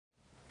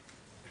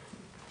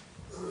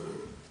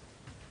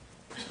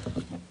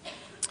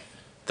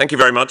Thank you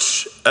very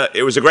much.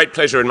 It was a great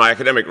pleasure in my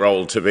academic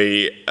role to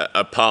be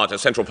a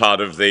central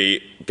part of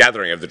the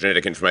gathering of the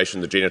genetic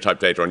information, the genotype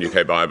data on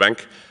UK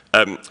Biobank.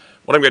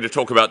 What I'm going to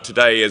talk about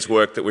today is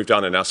work that we've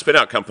done in our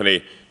spin-out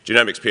company,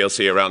 Genomics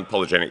PLC, around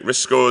polygenic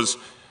risk scores.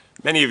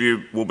 Many of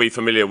you will be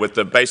familiar with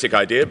the basic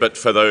idea, but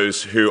for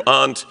those who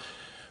aren't,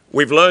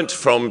 we've learnt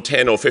from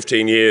 10 or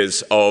 15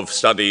 years of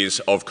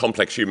studies of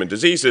complex human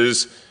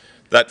diseases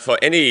that for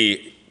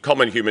any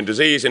common human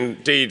disease,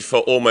 indeed for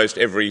almost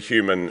every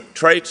human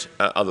trait,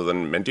 other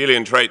than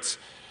Mendelian traits,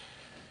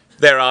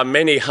 there are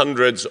many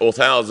hundreds or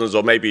thousands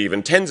or maybe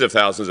even tens of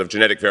thousands of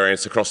genetic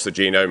variants across the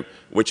genome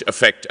which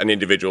affect an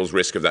individual's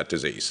risk of that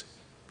disease.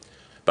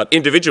 But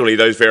individually,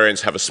 those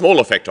variants have a small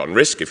effect on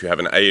risk. If you have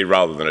an A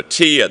rather than a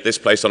T at this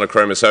place on a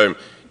chromosome,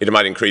 it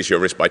might increase your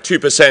risk by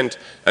 2%,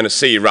 and a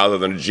C rather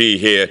than a G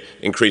here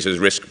increases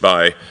risk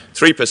by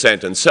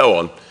 3%, and so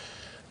on.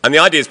 And the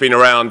idea has been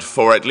around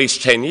for at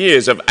least 10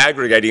 years of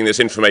aggregating this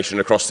information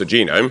across the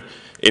genome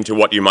into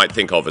what you might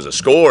think of as a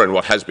score and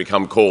what has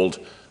become called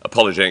a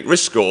polygenic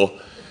risk score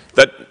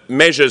that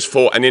measures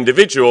for an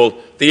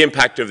individual the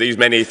impact of these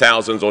many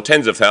thousands or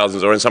tens of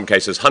thousands or in some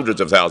cases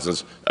hundreds of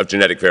thousands of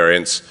genetic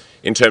variants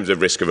in terms of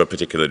risk of a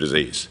particular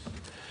disease.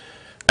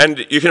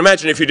 And you can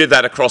imagine if you did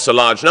that across a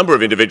large number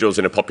of individuals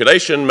in a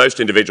population, most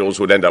individuals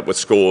would end up with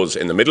scores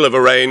in the middle of a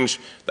range.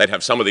 They'd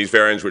have some of these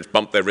variants which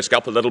bump their risk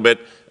up a little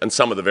bit and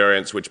some of the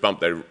variants which bump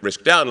their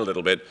risk down a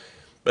little bit.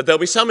 But there'll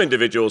be some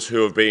individuals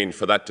who have been,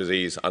 for that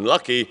disease,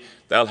 unlucky.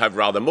 They'll have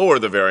rather more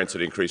of the variants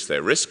that increase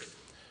their risk.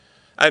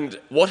 And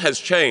what has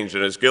changed,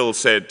 and as Gil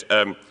said,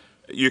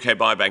 UK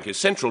Biobank is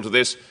central to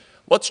this,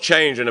 what's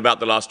changed in about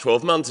the last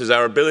 12 months is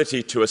our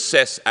ability to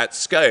assess at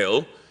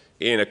scale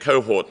in a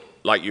cohort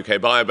like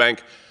UK Biobank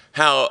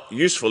how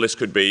useful this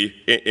could be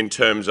in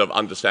terms of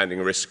understanding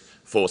risk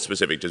for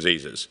specific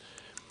diseases.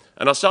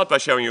 And I'll start by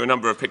showing you a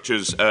number of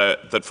pictures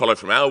that follow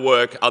from our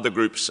work. Other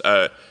groups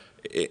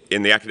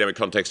in the academic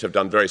context have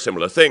done very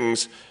similar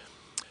things.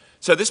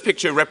 So this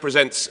picture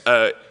represents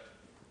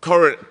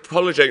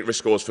polygenic risk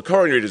scores for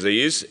coronary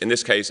disease, in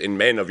this case in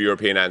men of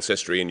European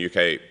ancestry in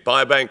UK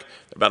Biobank,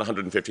 about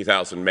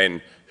 150,000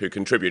 men who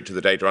contribute to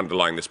the data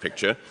underlying this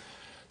picture.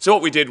 So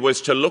what we did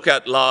was to look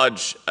at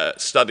large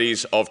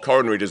studies of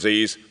coronary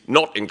disease,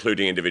 not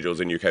including individuals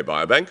in UK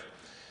Biobank.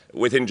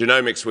 Within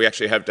Genomics, we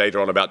actually have data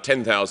on about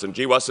 10,000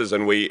 GWASs,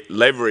 and we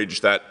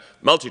leverage that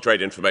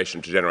multi-trait information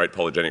to generate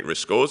polygenic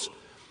risk scores.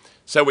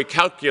 So we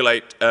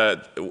calculate,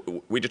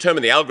 we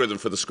determine the algorithm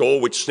for the score,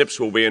 which SNPs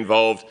will be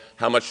involved,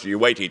 how much do you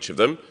weight each of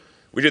them.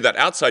 We do that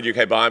outside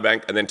UK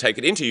Biobank and then take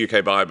it into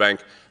UK Biobank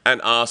and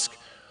ask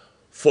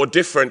for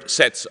different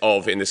sets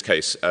of, in this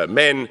case,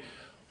 men,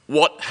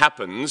 what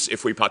happens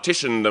if we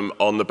partition them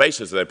on the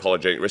basis of their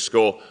polygenic risk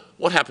score,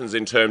 what happens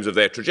in terms of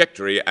their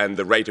trajectory and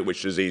the rate at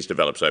which disease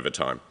develops over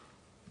time.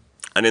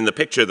 And in the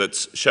picture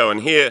that's shown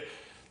here,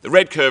 the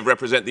red curve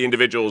represents the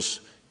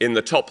individuals in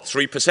the top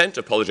 3%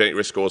 of polygenic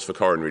risk scores for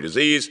coronary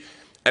disease,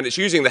 and it's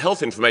using the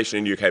health information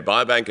in UK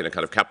Biobank in a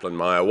kind of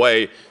Kaplan-Meier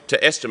way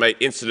to estimate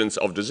incidence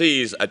of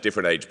disease at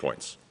different age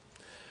points.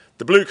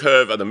 The blue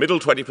curve are the middle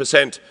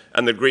 20%,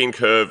 and the green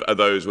curve are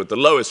those with the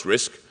lowest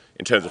risk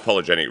in terms of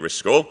polygenic risk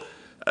score.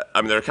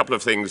 There are a couple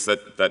of things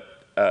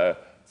that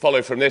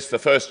follow from this. The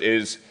first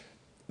is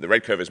the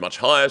red curve is much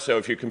higher, so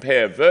if you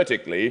compare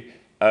vertically,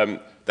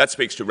 that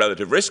speaks to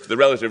relative risk. The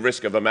relative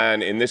risk of a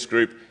man in this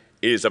group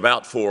is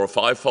about 4 or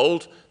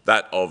 5-fold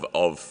that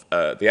of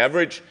the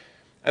average.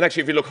 And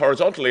actually, if you look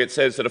horizontally, it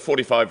says that a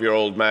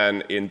 45-year-old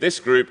man in this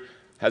group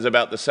has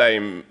about the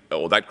same,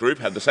 or that group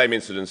had the same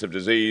incidence of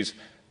disease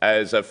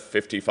as a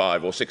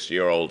 55 or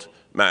 60-year-old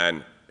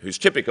man who's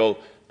typical,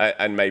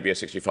 and maybe a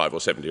 65 or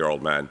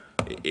 70-year-old man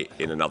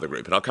in another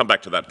group. And I'll come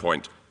back to that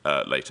point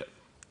later.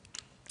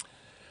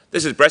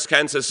 This is breast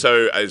cancer,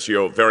 so as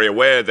you're very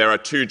aware, there are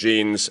 2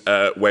 genes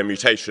where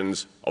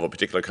mutations of a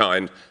particular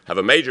kind have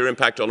a major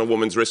impact on a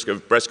woman's risk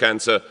of breast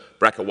cancer,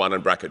 BRCA1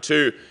 and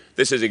BRCA2.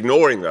 This is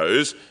ignoring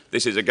those.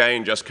 This is,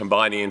 again, just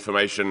combining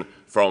information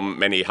from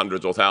many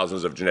hundreds or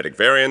thousands of genetic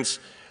variants.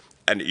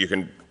 And you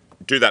can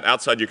do that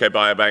outside UK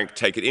Biobank,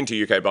 take it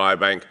into UK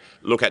Biobank,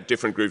 look at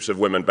different groups of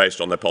women based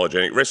on their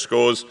polygenic risk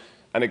scores.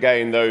 And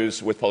again,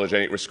 those with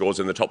polygenic risk scores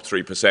in the top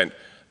 3%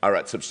 are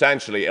at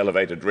substantially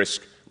elevated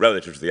risk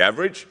relative to the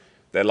average.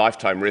 Their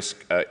lifetime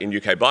risk in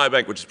UK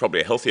Biobank, which is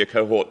probably a healthier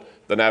cohort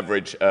than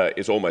average,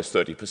 is almost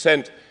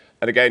 30%.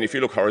 And again, if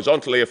you look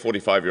horizontally, a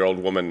 45-year-old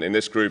woman in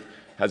this group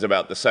has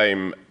about the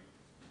same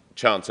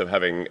chance of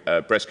having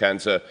breast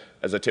cancer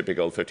as a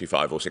typical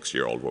 55 or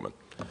 60-year-old woman.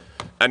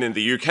 And in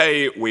the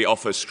UK, we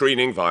offer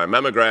screening via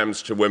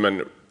mammograms to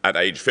women at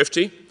age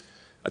 50.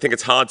 I think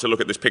it's hard to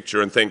look at this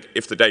picture and think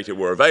if the data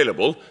were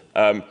available,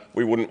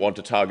 we wouldn't want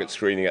to target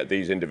screening at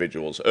these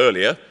individuals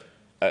earlier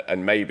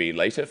and maybe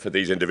later for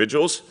these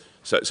individuals.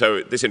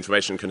 So this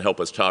information can help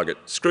us target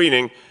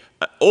screening.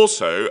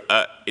 Also,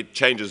 it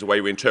changes the way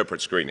we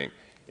interpret screening.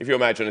 If you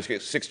imagine a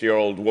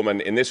 60-year-old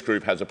woman in this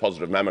group has a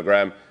positive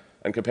mammogram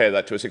and compare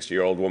that to a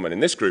 60-year-old woman in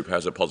this group who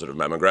has a positive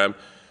mammogram,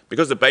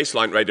 because the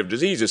baseline rate of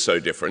disease is so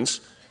different,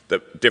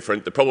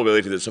 different. The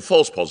probability that it's a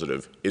false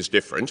positive is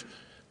different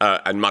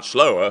and much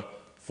lower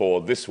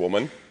for this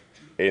woman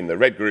in the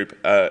red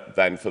group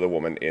than for the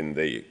woman in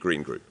the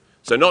green group.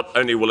 So not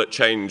only will it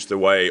change the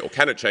way, or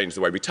can it change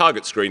the way we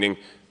target screening,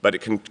 but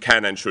it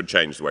can and should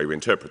change the way we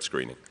interpret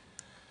screening.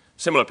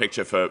 Similar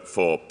picture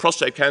for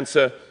prostate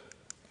cancer.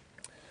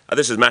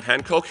 This is Matt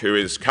Hancock, who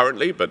is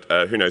currently, but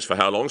who knows for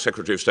how long,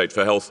 Secretary of State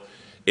for Health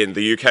in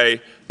the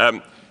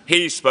UK.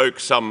 He spoke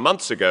some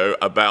months ago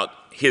about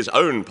his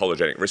own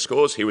polygenic risk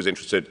scores. He was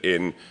interested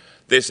in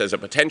this as a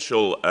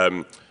potential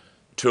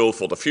tool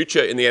for the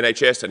future in the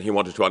NHS, and he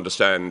wanted to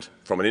understand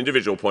from an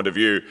individual point of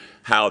view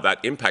how that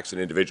impacts an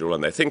individual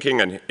and their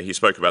thinking, and he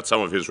spoke about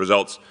some of his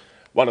results.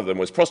 One of them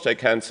was prostate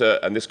cancer,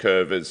 and this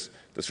curve is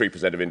the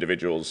 3% of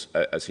individuals,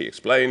 as he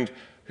explained,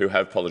 who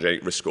have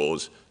polygenic risk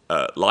scores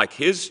like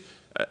his,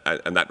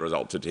 and that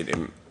resulted in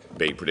him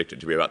being predicted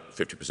to be about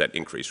 50%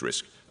 increased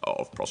risk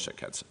of prostate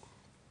cancer.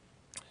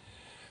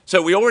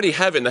 So we already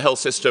have in the health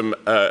system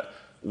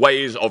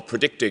ways of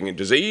predicting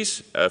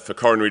disease. For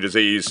coronary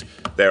disease,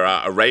 there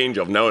are a range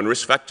of known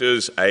risk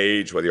factors: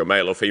 age, whether you're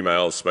male or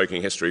female,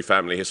 smoking history,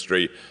 family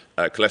history,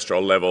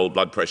 cholesterol level,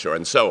 blood pressure,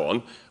 and so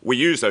on. We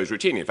use those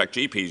routinely. In fact,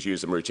 GPs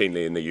use them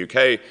routinely in the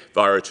UK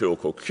via a tool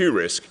called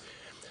Q-Risk.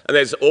 And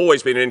there's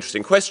always been an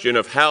interesting question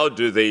of how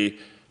do the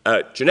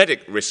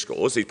genetic risk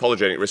scores, these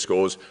polygenic risk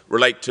scores,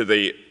 relate to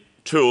the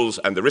tools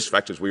and the risk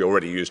factors we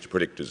already use to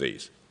predict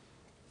disease.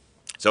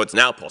 So it's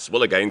now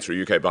possible, again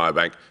through UK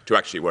Biobank, to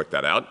actually work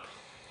that out.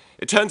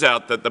 It turns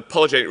out that the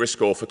polygenic risk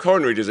score for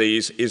coronary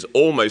disease is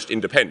almost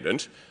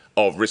independent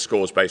of risk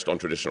scores based on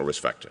traditional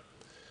risk factor.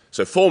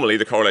 So formally,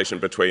 the correlation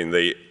between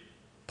the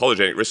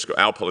polygenic risk,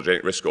 our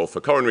polygenic risk score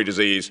for coronary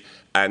disease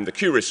and the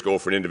Q-risk score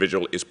for an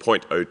individual is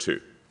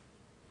 0.02.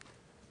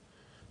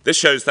 This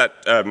shows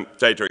that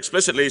data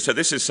explicitly. So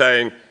this is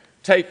saying,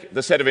 take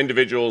the set of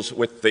individuals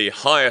with the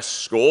highest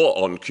score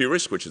on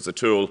Q-risk, which is the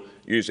tool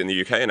used in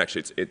the UK, and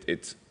actually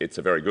it's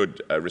a very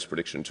good risk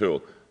prediction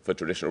tool for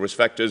traditional risk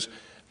factors.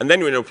 And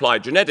then when you apply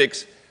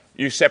genetics,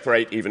 you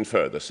separate even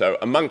further. So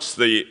amongst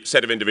the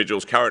set of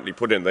individuals currently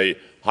put in the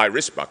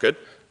high-risk bucket,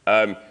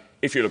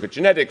 if you look at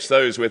genetics,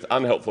 those with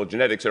unhelpful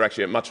genetics are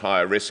actually at much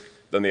higher risk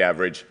than the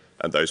average,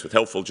 and those with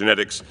helpful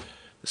genetics.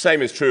 The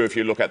same is true if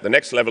you look at the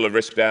next level of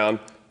risk down,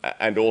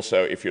 and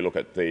also if you look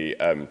at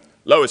the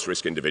lowest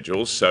risk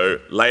individuals. So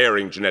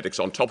layering genetics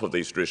on top of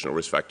these traditional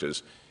risk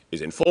factors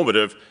is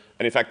informative.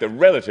 And in fact, the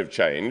relative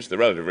change, the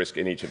relative risk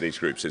in each of these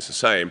groups is the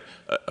same,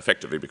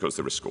 effectively because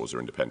the risk scores are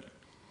independent.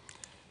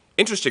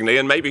 Interestingly,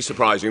 and maybe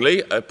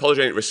surprisingly,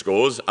 polygenic risk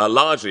scores are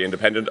largely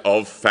independent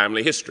of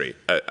family history,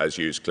 as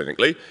used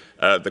clinically.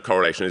 The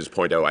correlation is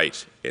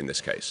 0.08 in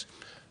this case.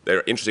 There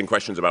are interesting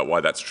questions about why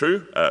that's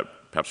true,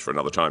 perhaps for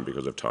another time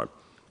because of time.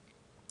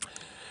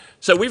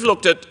 So we've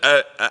looked at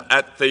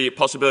the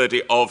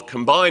possibility of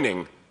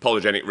combining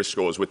polygenic risk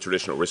scores with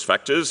traditional risk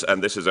factors,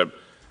 and this is a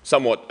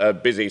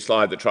somewhat busy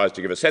slide that tries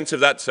to give a sense of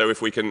that. So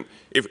if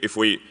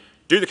we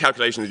do the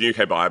calculations in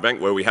UK Biobank,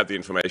 where we have the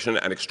information,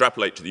 and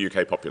extrapolate to the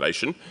UK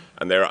population,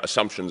 and there are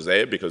assumptions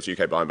there because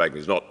UK Biobank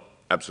is not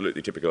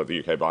absolutely typical of the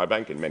UK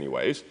Biobank in many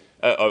ways,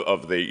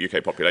 of the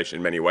UK population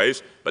in many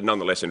ways, but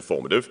nonetheless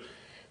informative.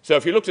 So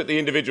if you looked at the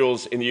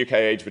individuals in the UK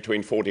aged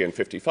between 40 and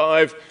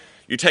 55,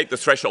 you take the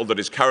threshold that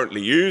is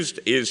currently used.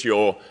 Is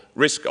your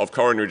risk of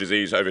coronary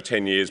disease over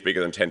 10 years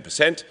bigger than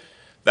 10%?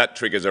 That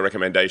triggers a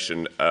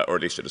recommendation, or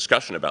at least a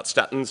discussion about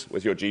statins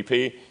with your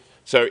GP.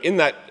 So in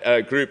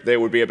that group, there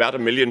would be about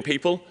 1 million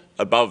people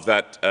above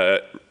that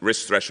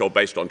risk threshold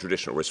based on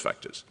traditional risk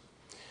factors.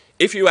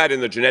 If you add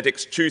in the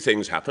genetics, two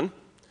things happen.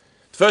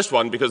 The first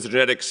one, because the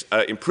genetics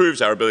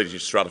improves our ability to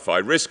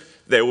stratify risk,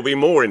 there will be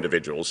more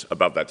individuals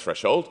above that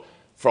threshold.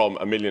 From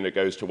 1 million, it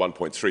goes to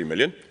 1.3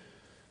 million.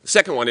 The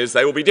second one is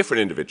they will be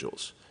different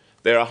individuals.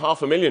 There are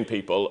 500,000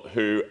 people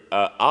who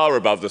are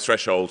above the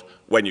threshold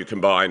when you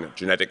combine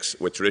genetics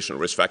with traditional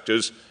risk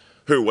factors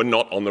who were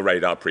not on the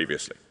radar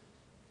previously.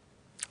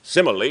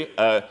 Similarly,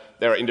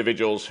 there are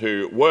individuals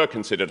who were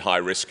considered high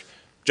risk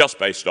just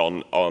based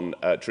on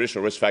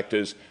traditional risk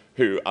factors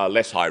who are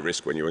less high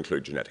risk when you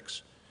include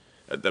genetics.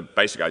 The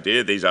basic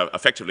idea, these are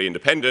effectively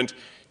independent.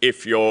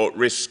 If your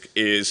risk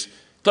is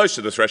close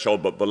to the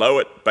threshold but below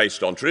it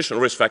based on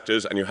traditional risk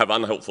factors and you have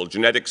unhelpful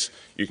genetics,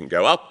 you can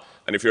go up.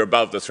 And if you're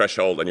above the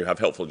threshold and you have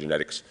helpful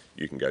genetics,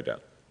 you can go down.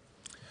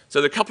 So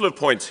there are a couple of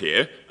points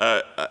here.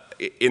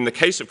 In the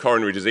case of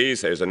coronary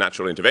disease, there's a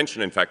natural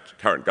intervention. In fact,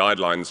 current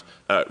guidelines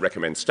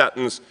recommend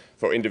statins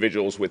for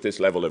individuals with this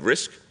level of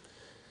risk.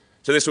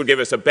 So this would give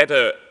us a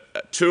better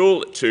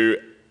tool to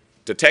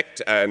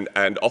detect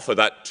and offer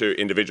that to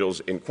individuals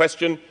in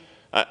question.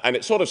 And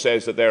it sort of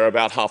says that there are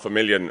about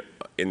 500,000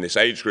 in this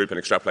age group,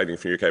 and extrapolating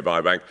from UK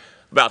Biobank,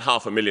 about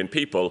 500,000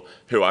 people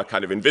who are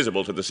kind of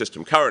invisible to the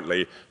system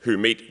currently who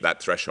meet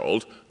that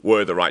threshold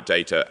were the right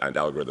data and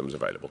algorithms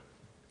available.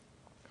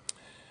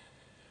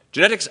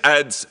 Genetics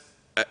adds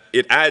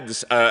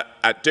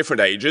at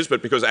different ages,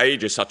 but because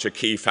age is such a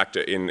key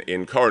factor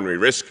in coronary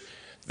risk,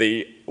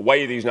 the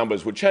way these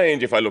numbers would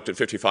change if I looked at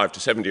 55 to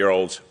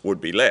 70-year-olds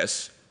would be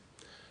less.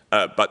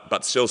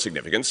 but still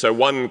significant. So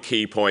one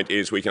key point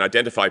is we can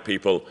identify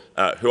people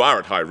who are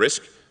at high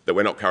risk that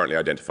we're not currently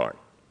identifying.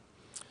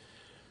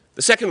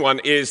 The second one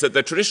is that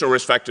the traditional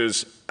risk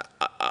factors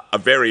are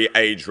very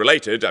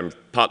age-related, and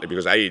partly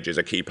because age is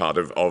a key part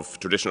of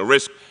traditional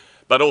risk,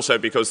 but also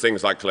because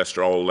things like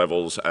cholesterol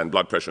levels and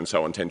blood pressure and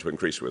so on tend to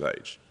increase with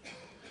age.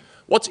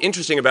 What's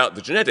interesting about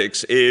the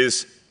genetics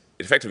is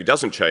it effectively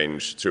doesn't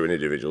change through an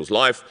individual's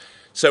life,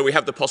 so we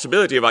have the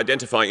possibility of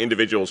identifying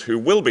individuals who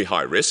will be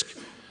high risk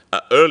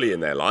early in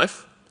their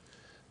life,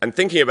 and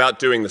thinking about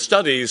doing the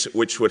studies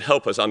which would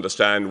help us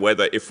understand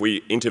whether if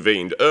we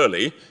intervened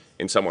early,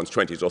 in someone's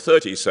 20s or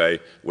 30s, say,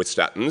 with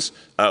statins,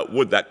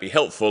 would that be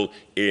helpful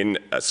in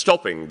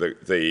stopping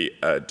the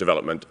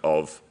development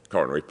of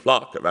coronary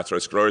plaque, of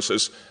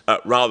atherosclerosis,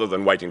 rather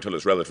than waiting until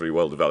it's relatively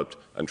well developed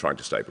and trying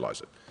to stabilize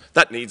it.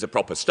 That needs a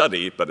proper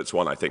study, but it's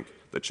one I think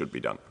that should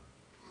be done.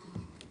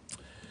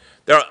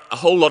 There are a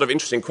whole lot of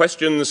interesting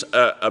questions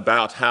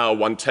about how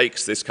one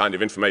takes this kind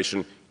of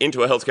information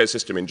into a healthcare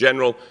system in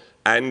general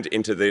and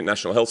into the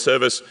National Health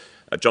Service.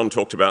 John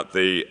talked about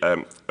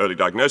the early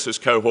diagnosis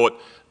cohort.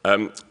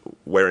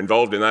 We're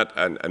involved in that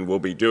and we'll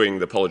be doing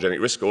the polygenic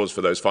risk scores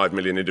for those 5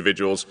 million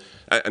individuals.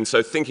 And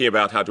so thinking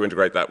about how to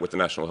integrate that with the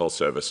National Health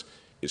Service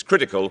is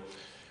critical.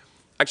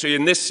 Actually,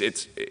 in this,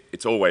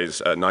 it's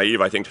always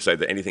naive, I think, to say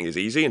that anything is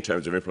easy in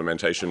terms of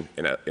implementation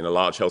in a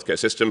large healthcare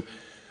system.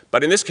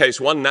 But in this case,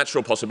 one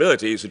natural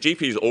possibility is the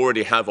GPs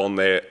already have on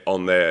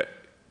their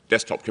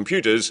desktop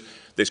computers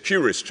this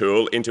QRIS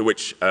tool into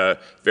which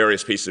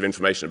various pieces of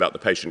information about the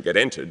patient get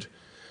entered.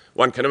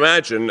 One can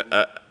imagine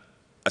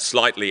a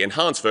slightly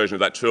enhanced version of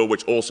that tool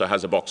which also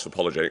has a box for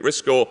polygenic risk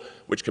score,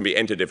 which can be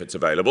entered if it's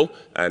available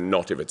and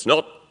not if it's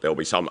not. There'll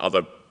be some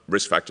other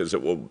risk factors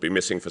that will be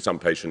missing for some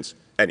patients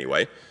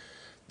anyway.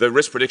 The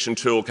risk prediction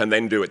tool can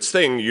then do its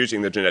thing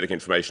using the genetic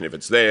information if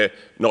it's there,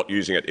 not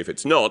using it if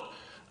it's not.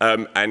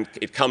 And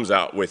it comes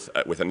out with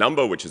a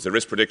number, which is the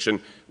risk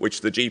prediction, which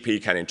the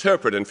GP can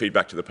interpret and feed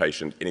back to the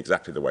patient in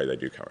exactly the way they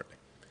do currently.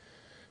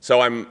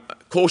 So I'm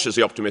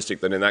cautiously optimistic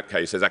that in that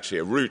case there's actually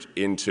a route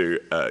into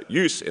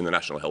use in the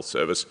National Health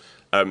Service,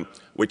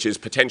 which is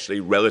potentially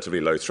relatively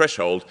low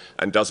threshold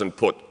and doesn't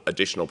put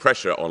additional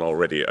pressure on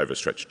already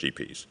overstretched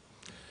GPs.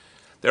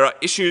 There are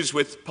issues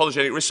with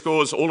polygenic risk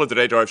scores. All of the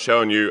data I've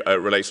shown you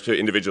relates to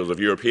individuals of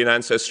European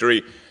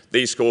ancestry.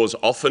 These scores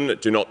often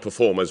do not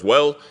perform as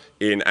well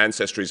in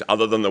ancestries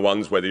other than the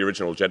ones where the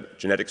original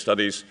genetic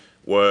studies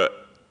were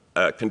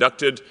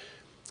conducted.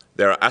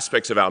 There are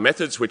aspects of our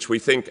methods which we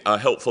think are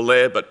helpful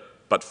there,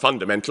 but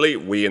fundamentally,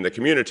 we in the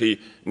community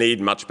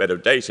need much better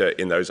data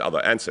in those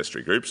other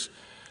ancestry groups.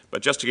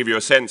 But just to give you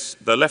a sense,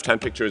 the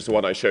left-hand picture is the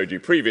one I showed you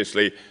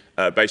previously,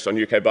 based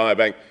on UK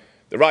Biobank.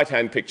 The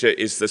right-hand picture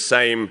is the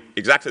same,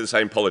 exactly the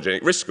same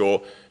polygenic risk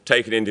score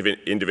taken in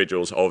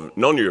individuals of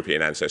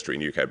non-European ancestry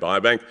in UK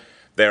Biobank.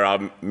 There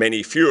are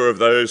many fewer of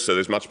those, so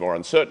there's much more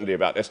uncertainty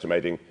about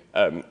estimating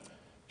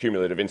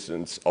cumulative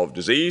incidence of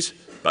disease,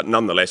 but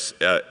nonetheless,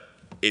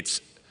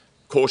 it's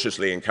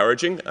cautiously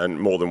encouraging and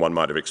more than one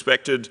might have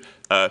expected.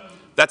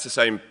 That's the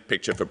same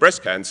picture for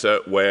breast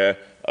cancer, where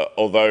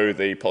although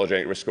the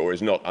polygenic risk score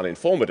is not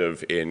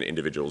uninformative in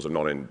individuals of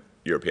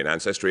non-European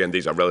ancestry, and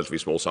these are relatively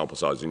small sample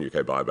sizes in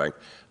UK Biobank,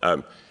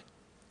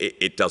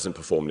 it doesn't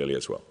perform nearly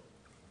as well.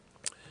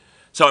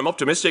 So I'm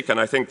optimistic, and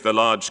I think the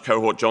large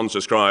cohort John's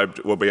described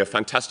will be a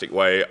fantastic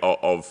way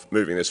of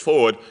moving this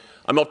forward.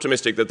 I'm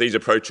optimistic that these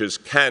approaches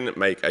can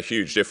make a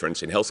huge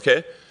difference in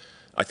healthcare.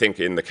 I think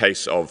in the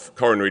case of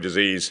coronary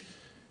disease,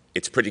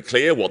 it's pretty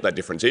clear what that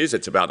difference is.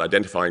 It's about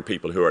identifying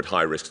people who are at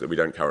high risk that we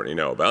don't currently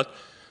know about.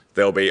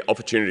 There'll be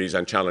opportunities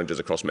and challenges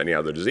across many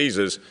other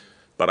diseases,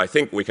 but I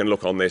think we can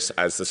look on this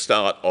as the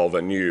start of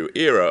a new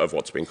era of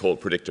what's been called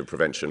predictive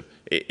prevention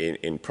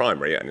in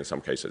primary and in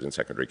some cases in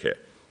secondary care.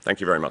 Thank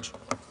you very much.